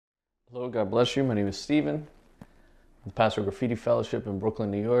Hello, God bless you. My name is Stephen. I'm the pastor of Graffiti Fellowship in Brooklyn,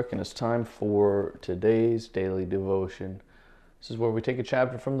 New York, and it's time for today's daily devotion. This is where we take a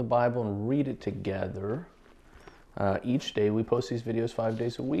chapter from the Bible and read it together. Each day we post these videos 5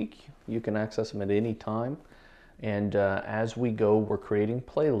 days a week. You can access them at any time. And as we go, we're creating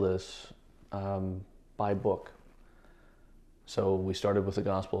playlists by book. So we started with the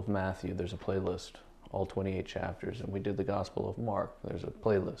Gospel of Matthew. There's a playlist, all 28 chapters. And we did the Gospel of Mark. There's a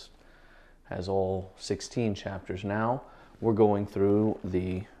playlist. Has all 16 chapters. Now we're going through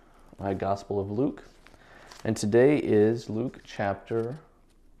the Gospel of Luke. And today is Luke chapter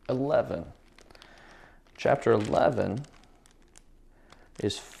 11. Chapter 11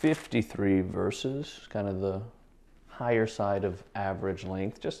 is 53 verses, kind of the higher side of average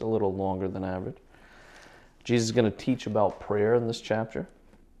length, just a little longer than average. Jesus is going to teach about prayer in this chapter.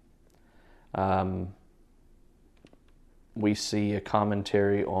 We see a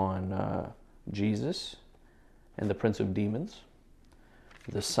commentary on Jesus and the Prince of Demons.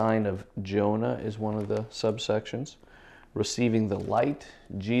 The sign of Jonah is one of the subsections. Receiving the light,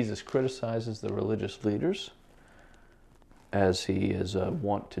 Jesus criticizes the religious leaders, as he is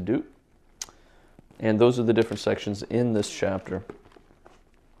wont to do. And those are the different sections in this chapter.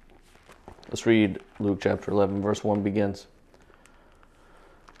 Let's read Luke chapter 11, verse 1 begins.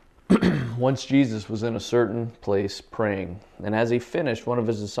 Once Jesus was in a certain place praying, and as he finished, one of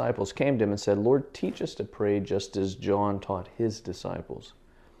his disciples came to him and said, "Lord, teach us to pray just as John taught his disciples."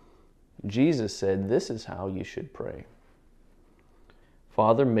 Jesus said, "This is how you should pray.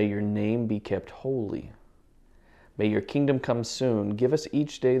 Father, may your name be kept holy. May your kingdom come soon. Give us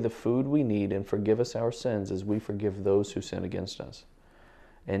each day the food we need and forgive us our sins as we forgive those who sin against us.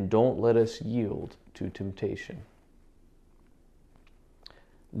 And don't let us yield to temptation."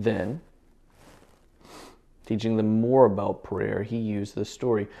 Then, teaching them more about prayer, he used this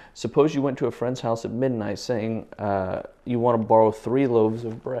story. Suppose you went to a friend's house at midnight saying, you want to borrow 3 loaves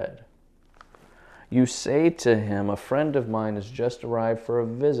of bread. You say to him, "A friend of mine has just arrived for a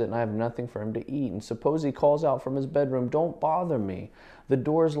visit and I have nothing for him to eat." And suppose he calls out from his bedroom, "Don't bother me. The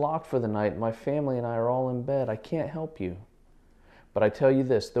door is locked for the night. My family and I are all in bed. I can't help you. But I tell you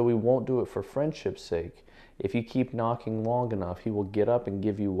this, though we won't do it for friendship's sake, if you keep knocking long enough, he will get up and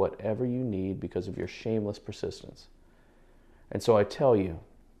give you whatever you need because of your shameless persistence. And so I tell you,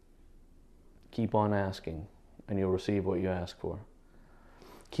 keep on asking, and you'll receive what you ask for.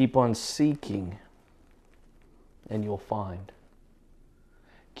 Keep on seeking, and you'll find.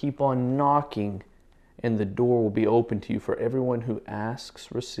 Keep on knocking, and the door will be open to you. For everyone who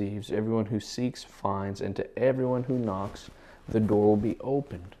asks receives, everyone who seeks finds, and to everyone who knocks, the door will be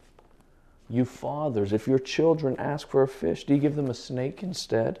opened. You fathers, if your children ask for a fish, do you give them a snake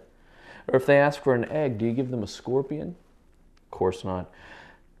instead? Or if they ask for an egg, do you give them a scorpion? Of course not.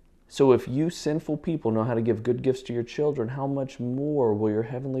 So if you sinful people know how to give good gifts to your children, how much more will your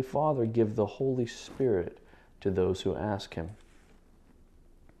heavenly Father give the Holy Spirit to those who ask him?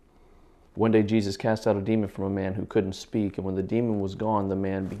 One day Jesus cast out a demon from a man who couldn't speak, and when the demon was gone, the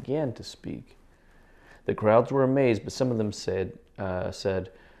man began to speak. The crowds were amazed, but some of them said,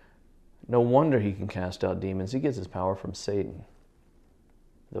 "No wonder he can cast out demons. He gets his power from Satan,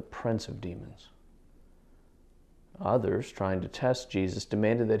 the prince of demons." Others, trying to test Jesus,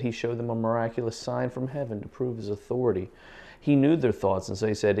 demanded that he show them a miraculous sign from heaven to prove his authority. He knew their thoughts, and so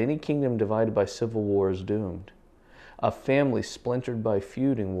he said, "Any kingdom divided by civil war is doomed. A family splintered by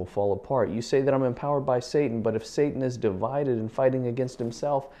feuding will fall apart. You say that I'm empowered by Satan, but if Satan is divided and fighting against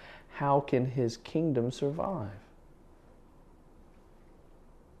himself, how can his kingdom survive?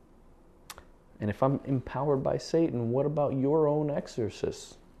 And if I'm empowered by Satan, what about your own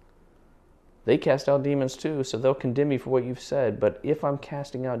exorcists? They cast out demons too, so they'll condemn me for what you've said. But if I'm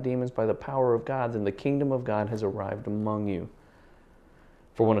casting out demons by the power of God, then the kingdom of God has arrived among you.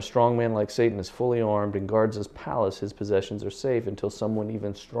 For when a strong man like Satan is fully armed and guards his palace, his possessions are safe until someone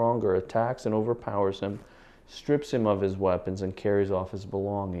even stronger attacks and overpowers him, strips him of his weapons, and carries off his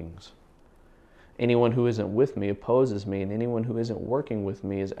belongings. Anyone who isn't with me opposes me, and anyone who isn't working with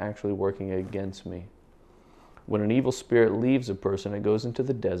me is actually working against me. When an evil spirit leaves a person, it goes into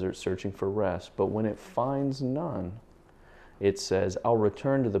the desert searching for rest. But when it finds none, it says, 'I'll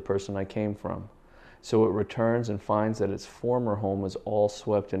return to the person I came from.' So it returns and finds that its former home is all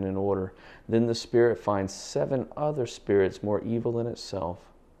swept and in order. Then the spirit finds 7 other spirits more evil than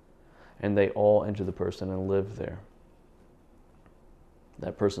itself, and they all enter the person and live there.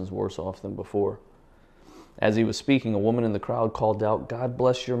 That person's worse off than before." As he was speaking, a woman in the crowd called out, "God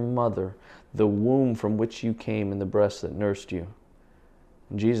bless your mother, the womb from which you came, and the breast that nursed you."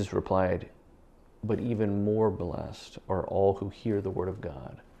 And Jesus replied, "But even more blessed are all who hear the word of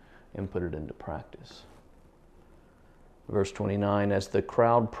God and put it into practice. Verse 29, as the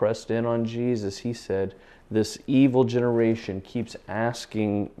crowd pressed in on Jesus, he said, this evil generation keeps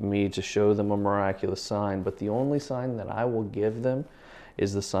asking me to show them a miraculous sign, but the only sign that I will give them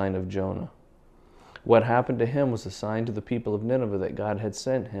is the sign of Jonah. What happened to him was a sign to the people of Nineveh that God had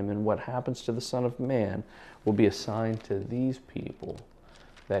sent him, and what happens to the Son of Man will be a sign to these people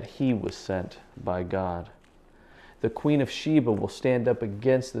that he was sent by God. The Queen of Sheba will stand up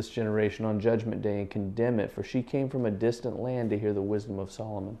against this generation on Judgment Day and condemn it, for she came from a distant land to hear the wisdom of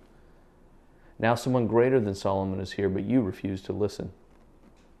Solomon. Now someone greater than Solomon is here, but you refuse to listen.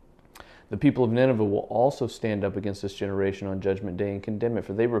 The people of Nineveh will also stand up against this generation on Judgment Day and condemn it,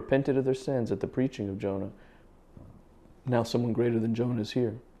 for they repented of their sins at the preaching of Jonah. Now someone greater than Jonah is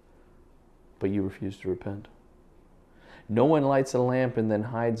here, but you refuse to repent. No one lights a lamp and then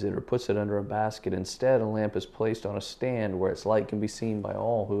hides it or puts it under a basket. Instead, a lamp is placed on a stand where its light can be seen by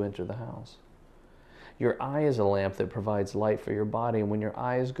all who enter the house. Your eye is a lamp that provides light for your body, and when your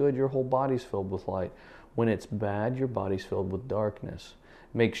eye is good, your whole body's filled with light. When it's bad, your body's filled with darkness.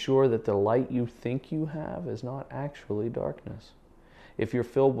 Make sure that the light you think you have is not actually darkness. If you're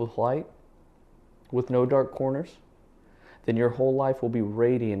filled with light, with no dark corners, then your whole life will be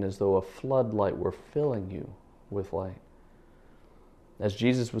radiant as though a floodlight were filling you with light. As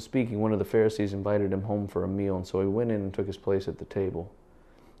Jesus was speaking, one of the Pharisees invited him home for a meal, and so he went in and took his place at the table.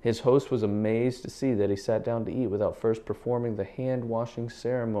 His host was amazed to see that he sat down to eat without first performing the hand-washing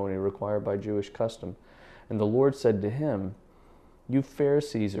ceremony required by Jewish custom. And the Lord said to him, you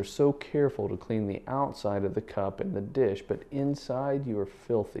Pharisees are so careful to clean the outside of the cup and the dish, but inside you are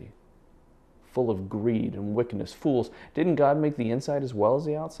filthy, full of greed and wickedness. Fools, didn't God make the inside as well as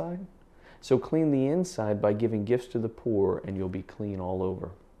the outside? So clean the inside by giving gifts to the poor, and you'll be clean all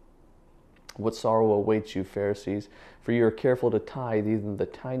over. What sorrow awaits you, Pharisees, for you are careful to tithe even the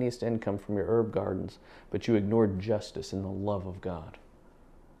tiniest income from your herb gardens, but you ignore justice and the love of God.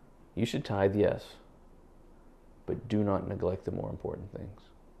 You should tithe, yes, but do not neglect the more important things.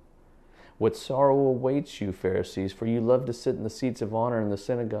 What sorrow awaits you, Pharisees, for you love to sit in the seats of honor in the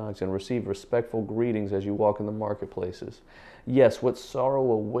synagogues and receive respectful greetings as you walk in the marketplaces. Yes, what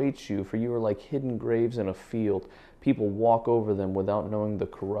sorrow awaits you, for you are like hidden graves in a field. People walk over them without knowing the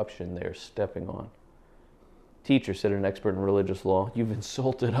corruption they are stepping on. Teacher, said an expert in religious law, you've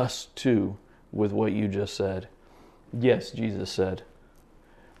insulted us too with what you just said. Yes, Jesus said.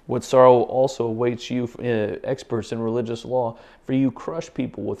 What sorrow also awaits you, experts in religious law, for you crush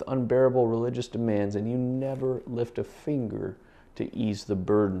people with unbearable religious demands, and you never lift a finger to ease the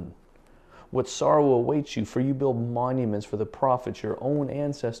burden. What sorrow awaits you, for you build monuments for the prophets your own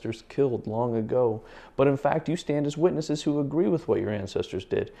ancestors killed long ago. But in fact, you stand as witnesses who agree with what your ancestors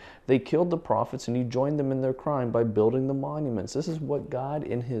did. They killed the prophets, and you joined them in their crime by building the monuments. This is what God,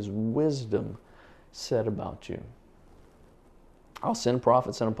 in his wisdom, said about you. I'll send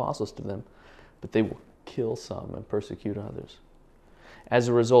prophets and apostles to them, but they will kill some and persecute others. As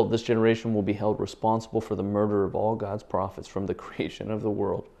a result, this generation will be held responsible for the murder of all God's prophets from the creation of the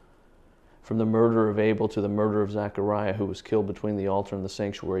world. From the murder of Abel to the murder of Zechariah, who was killed between the altar and the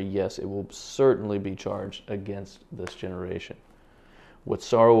sanctuary, yes, it will certainly be charged against this generation. What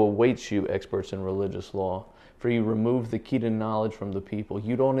sorrow awaits you, experts in religious law, for you remove the key to knowledge from the people.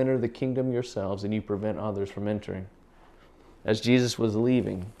 You don't enter the kingdom yourselves, and you prevent others from entering. As Jesus was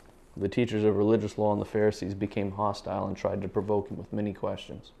leaving, the teachers of religious law and the Pharisees became hostile and tried to provoke him with many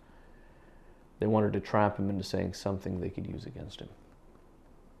questions. They wanted to trap him into saying something they could use against him.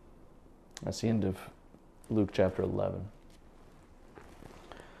 That's the end of Luke chapter 11.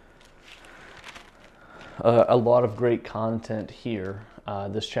 A lot of great content here.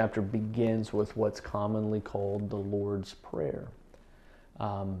 This chapter begins with what's commonly called the Lord's Prayer.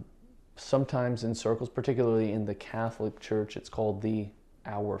 Sometimes in circles, particularly in the Catholic Church, it's called the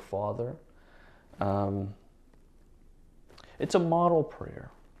Our Father. It's a model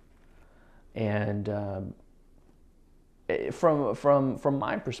prayer. And from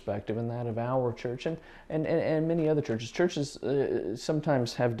my perspective and that of our church and many other churches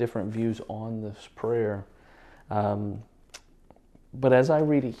sometimes have different views on this prayer. But as I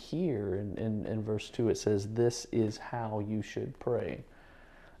read it here in verse 2, it says, this is how you should pray.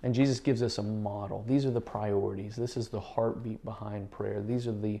 And Jesus gives us a model. These are the priorities. This is the heartbeat behind prayer. This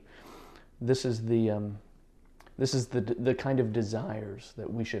is the kind of desires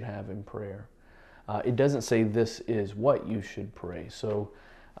that we should have in prayer. It doesn't say this is what you should pray. So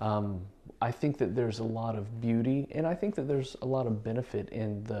I think that there's a lot of beauty, and I think that there's a lot of benefit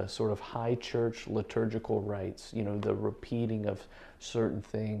in the sort of high church liturgical rites, the repeating of certain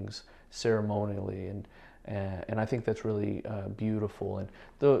things ceremonially. And I think that's really beautiful. And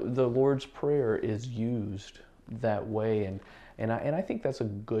the Lord's Prayer is used that way, and I think that's a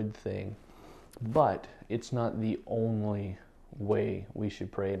good thing. But it's not the only way we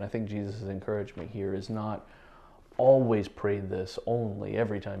should pray. And I think Jesus' encouragement here is not always pray this only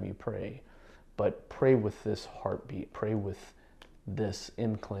every time you pray, but pray with this heartbeat, pray with this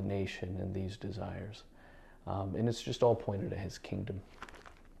inclination and these desires. And it's just all pointed at his kingdom.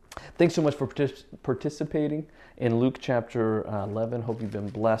 Thanks so much for participating in Luke chapter 11. Hope you've been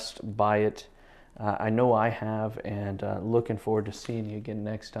blessed by it. I know I have, and looking forward to seeing you again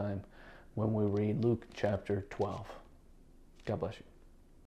next time when we read Luke chapter 12. God bless you.